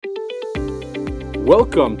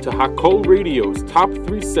Welcome to Hakol Radio's Top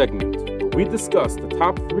 3 segment, where we discuss the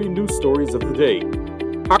top 3 news stories of the day.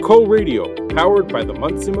 Hakol Radio, powered by the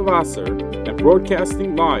Monsey Mavasser and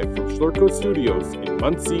broadcasting live from Shlurko Studios in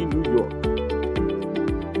Monsey, New York.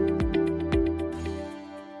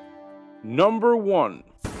 Number 1.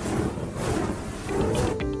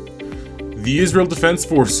 The Israel Defense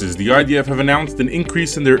Forces, the IDF, have announced an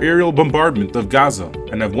increase in their aerial bombardment of Gaza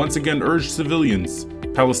and have once again urged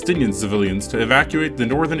Palestinian civilians, to evacuate the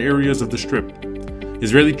northern areas of the Strip.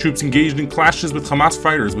 Israeli troops engaged in clashes with Hamas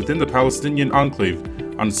fighters within the Palestinian enclave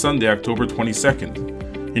on Sunday, October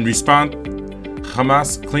 22nd. In response,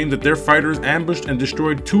 Hamas claimed that their fighters ambushed and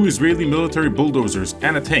destroyed 2 Israeli military bulldozers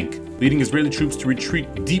and a tank, leading Israeli troops to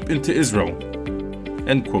retreat deep into Israel,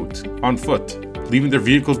 end quote, on foot, leaving their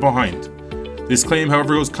vehicles behind. This claim,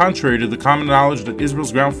 however, goes contrary to the common knowledge that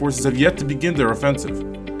Israel's ground forces have yet to begin their offensive.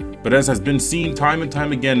 But as has been seen time and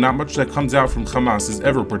time again, not much that comes out from Hamas is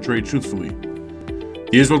ever portrayed truthfully.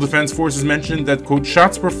 The Israel Defense Forces mentioned that, quote,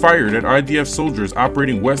 shots were fired at IDF soldiers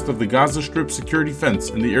operating west of the Gaza Strip security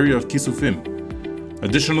fence in the area of Kisufim.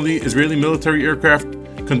 Additionally, Israeli military aircraft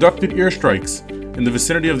conducted airstrikes in the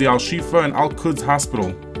vicinity of the Al-Shifa and Al-Quds hospital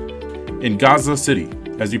in Gaza City,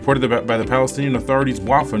 as reported by the Palestinian Authority's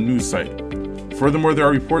Wafa news site. Furthermore, there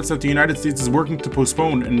are reports that the United States is working to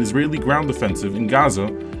postpone an Israeli ground offensive in Gaza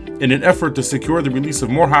in an effort to secure the release of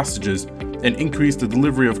more hostages and increase the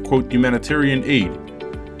delivery of, quote, humanitarian aid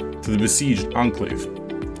to the besieged enclave.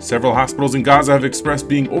 Several hospitals in Gaza have expressed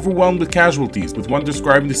being overwhelmed with casualties, with one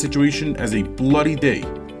describing the situation as a bloody day.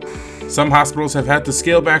 Some hospitals have had to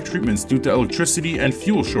scale back treatments due to electricity and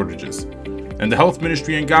fuel shortages. And the health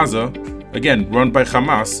ministry in Gaza, again run by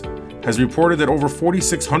Hamas, has reported that over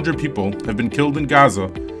 4,600 people have been killed in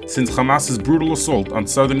Gaza since Hamas's brutal assault on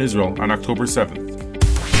southern Israel on October 7th.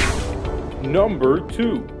 Number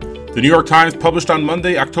 2. The New York Times published on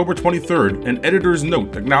Monday, October 23rd, an editor's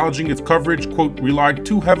note acknowledging its coverage, quote, relied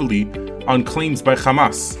too heavily on claims by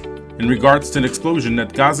Hamas in regards to an explosion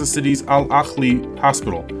at Gaza City's Al-Ahli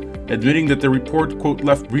hospital, admitting that the report, quote,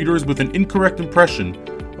 left readers with an incorrect impression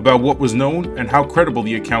about what was known and how credible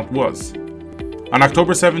the account was. On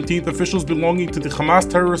October 17th, officials belonging to the Hamas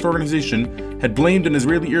terrorist organization had blamed an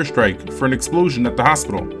Israeli airstrike for an explosion at the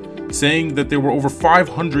hospital, saying that there were over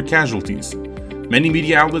 500 casualties. Many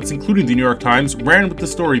media outlets, including the New York Times, ran with the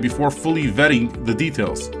story before fully vetting the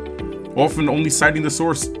details, often only citing the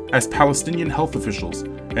source as Palestinian health officials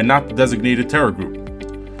and not the designated terror group.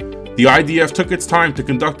 The IDF took its time to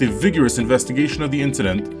conduct a vigorous investigation of the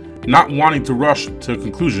incident, not wanting to rush to a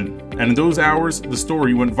conclusion, and in those hours, the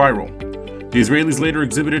story went viral. The Israelis later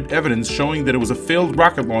exhibited evidence showing that it was a failed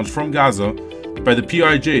rocket launch from Gaza by the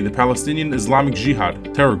PIJ, the Palestinian Islamic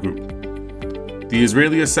Jihad terror group. The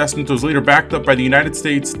Israeli assessment was later backed up by the United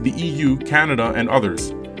States, the EU, Canada, and others,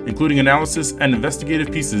 including analysis and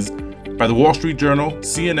investigative pieces by the Wall Street Journal,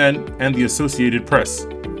 CNN, and the Associated Press.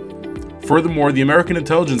 Furthermore, the American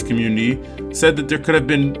intelligence community said that there could have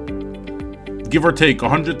been, give or take,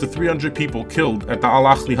 100 to 300 people killed at the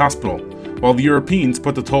Al-Ahli hospital, while the Europeans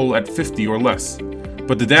put the toll at 50 or less.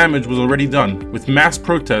 But the damage was already done, with mass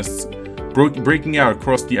protests breaking out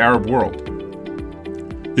across the Arab world.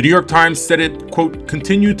 The New York Times said it, quote,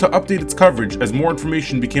 continued to update its coverage as more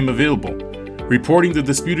information became available, reporting the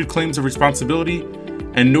disputed claims of responsibility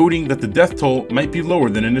and noting that the death toll might be lower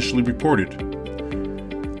than initially reported.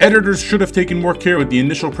 Editors should have taken more care with the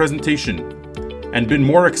initial presentation and been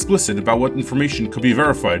more explicit about what information could be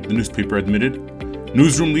verified, the newspaper admitted.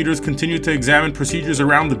 Newsroom leaders continued to examine procedures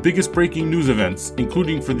around the biggest breaking news events,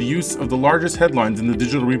 including for the use of the largest headlines in the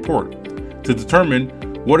digital report, to determine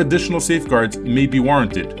what additional safeguards may be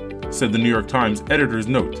warranted, said the New York Times editor's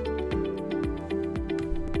note.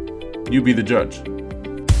 You be the judge.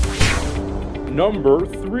 Number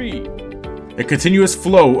 3. A continuous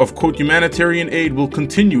flow of, quote, humanitarian aid will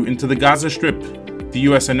continue into the Gaza Strip, the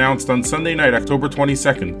U.S. announced on Sunday night, October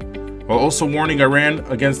 22nd, while also warning Iran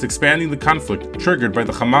against expanding the conflict triggered by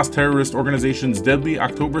the Hamas terrorist organization's deadly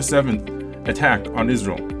October 7th attack on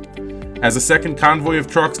Israel. As a second convoy of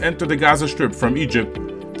trucks entered the Gaza Strip from Egypt,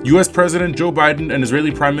 U.S. President Joe Biden and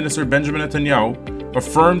Israeli Prime Minister Benjamin Netanyahu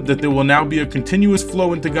affirmed that there will now be a continuous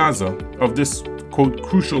flow into Gaza of this, quote,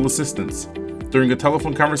 crucial assistance during a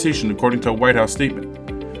telephone conversation, according to a White House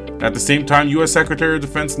statement. At the same time, U.S. Secretary of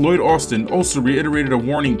Defense Lloyd Austin also reiterated a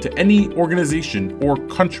warning to any organization or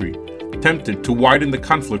country tempted to widen the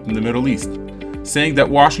conflict in the Middle East, saying that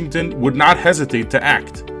Washington would not hesitate to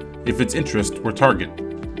act if its interests were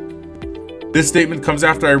targeted. This statement comes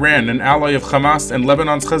after Iran, an ally of Hamas and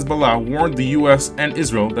Lebanon's Hezbollah, warned the U.S. and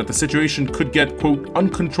Israel that the situation could get, quote,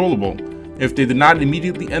 uncontrollable if they did not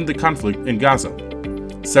immediately end the conflict in Gaza.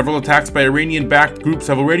 Several attacks by Iranian-backed groups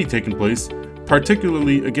have already taken place,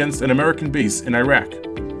 particularly against an American base in Iraq.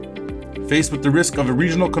 Faced with the risk of a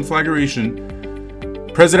regional conflagration,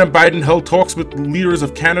 President Biden held talks with leaders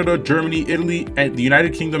of Canada, Germany, Italy, and the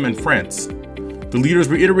United Kingdom and France. The leaders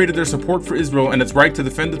reiterated their support for Israel and its right to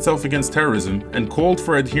defend itself against terrorism and called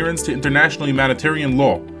for adherence to international humanitarian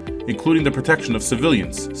law, including the protection of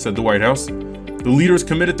civilians, said the White House. The leaders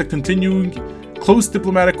committed to continuing close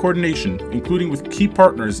diplomatic coordination, including with key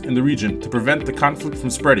partners in the region, to prevent the conflict from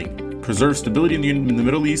spreading, preserve stability in the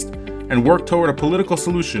Middle East, and work toward a political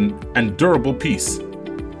solution and durable peace.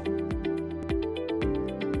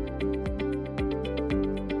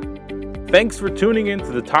 Thanks for tuning in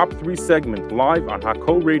to the Top 3 segment live on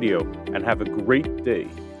Hakol Radio, and have a great day.